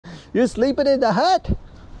You're sleeping in the hut?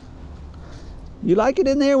 You like it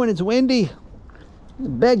in there when it's windy? I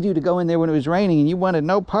begged you to go in there when it was raining and you wanted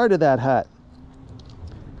no part of that hut.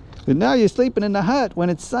 But now you're sleeping in the hut when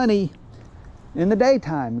it's sunny in the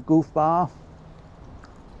daytime, goofball.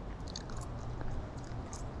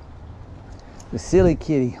 The silly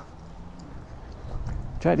kitty.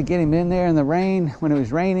 Tried to get him in there in the rain when it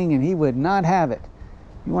was raining and he would not have it.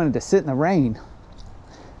 He wanted to sit in the rain.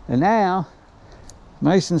 And now,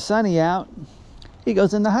 nice and sunny out, he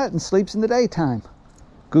goes in the hut and sleeps in the daytime.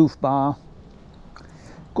 Goofball.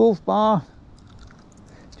 Goofball.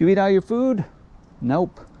 Did you eat all your food?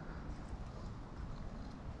 Nope.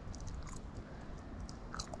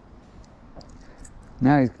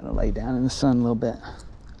 Now he's going to lay down in the sun a little bit.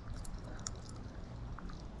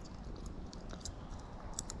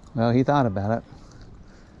 Well, he thought about it,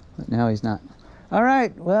 but now he's not. All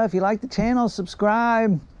right, well, if you like the channel,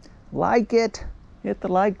 subscribe, like it, hit the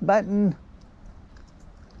like button.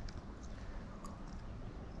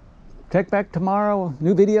 Check back tomorrow.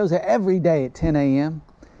 New videos every day at 10 a.m.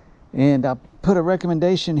 And I'll put a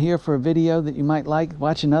recommendation here for a video that you might like.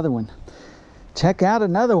 Watch another one. Check out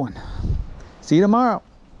another one. See you tomorrow.